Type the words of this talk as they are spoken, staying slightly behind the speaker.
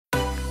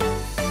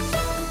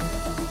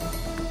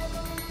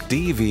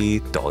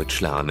DW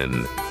Deutsch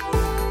lernen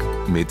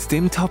mit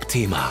dem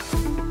Top-Thema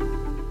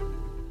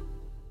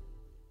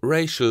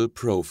Racial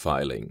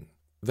Profiling,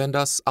 wenn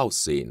das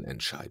Aussehen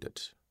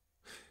entscheidet.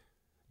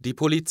 Die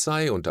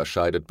Polizei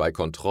unterscheidet bei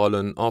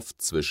Kontrollen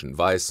oft zwischen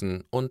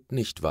weißen und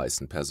nicht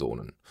weißen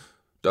Personen.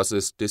 Das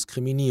ist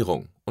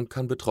Diskriminierung und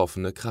kann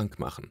Betroffene krank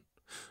machen.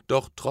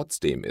 Doch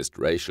trotzdem ist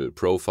Racial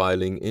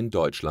Profiling in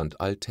Deutschland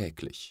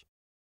alltäglich.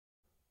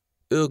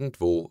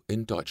 Irgendwo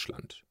in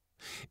Deutschland.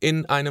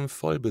 In einem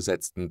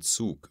vollbesetzten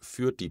Zug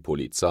führt die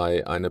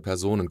Polizei eine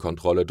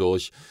Personenkontrolle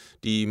durch.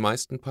 Die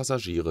meisten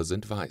Passagiere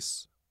sind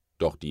weiß.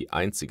 Doch die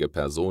einzige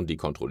Person, die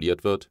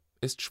kontrolliert wird,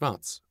 ist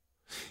schwarz.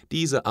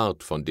 Diese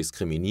Art von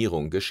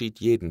Diskriminierung geschieht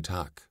jeden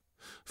Tag.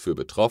 Für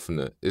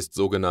Betroffene ist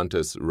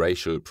sogenanntes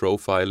Racial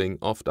Profiling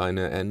oft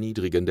eine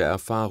erniedrigende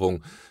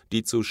Erfahrung,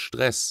 die zu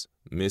Stress,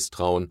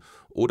 Misstrauen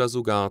oder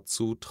sogar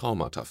zu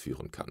Traumata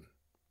führen kann.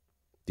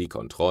 Die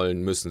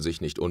Kontrollen müssen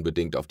sich nicht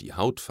unbedingt auf die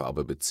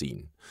Hautfarbe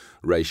beziehen.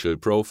 Racial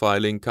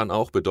Profiling kann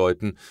auch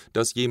bedeuten,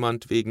 dass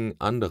jemand wegen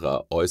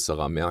anderer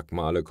äußerer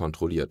Merkmale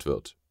kontrolliert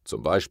wird,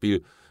 zum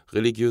Beispiel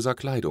religiöser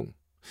Kleidung.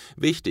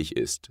 Wichtig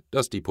ist,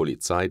 dass die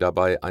Polizei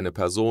dabei eine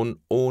Person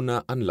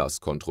ohne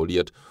Anlass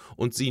kontrolliert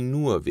und sie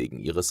nur wegen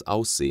ihres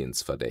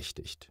Aussehens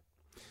verdächtigt.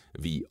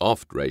 Wie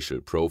oft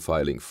Racial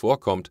Profiling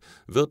vorkommt,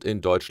 wird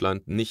in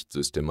Deutschland nicht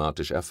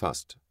systematisch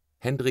erfasst.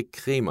 Hendrik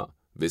Krämer,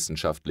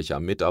 wissenschaftlicher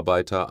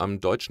Mitarbeiter am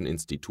Deutschen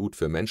Institut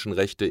für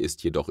Menschenrechte,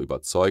 ist jedoch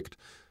überzeugt,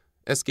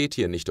 es geht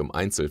hier nicht um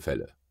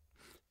Einzelfälle.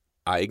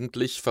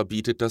 Eigentlich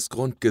verbietet das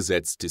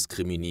Grundgesetz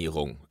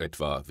Diskriminierung,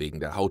 etwa wegen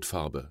der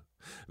Hautfarbe.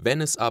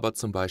 Wenn es aber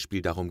zum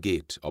Beispiel darum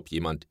geht, ob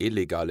jemand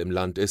illegal im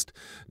Land ist,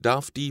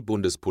 darf die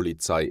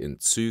Bundespolizei in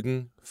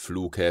Zügen,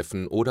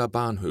 Flughäfen oder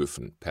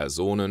Bahnhöfen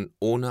Personen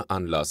ohne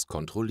Anlass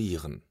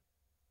kontrollieren.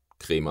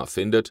 Krämer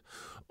findet,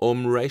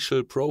 um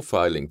Racial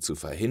Profiling zu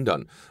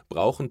verhindern,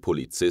 brauchen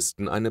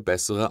Polizisten eine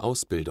bessere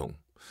Ausbildung.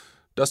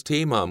 Das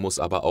Thema muss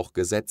aber auch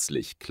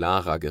gesetzlich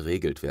klarer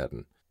geregelt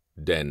werden.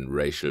 Denn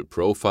Racial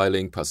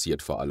Profiling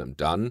passiert vor allem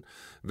dann,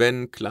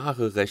 wenn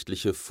klare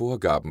rechtliche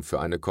Vorgaben für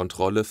eine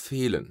Kontrolle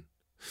fehlen.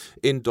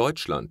 In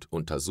Deutschland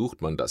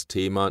untersucht man das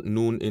Thema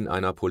nun in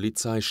einer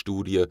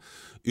Polizeistudie.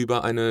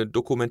 Über eine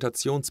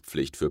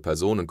Dokumentationspflicht für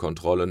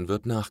Personenkontrollen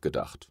wird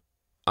nachgedacht.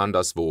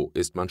 Anderswo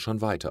ist man schon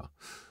weiter.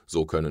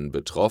 So können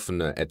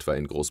Betroffene etwa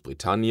in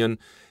Großbritannien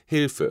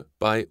Hilfe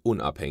bei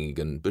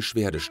unabhängigen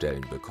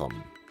Beschwerdestellen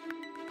bekommen.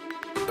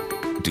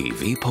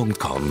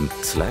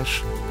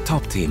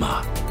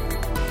 dw.com/Topthema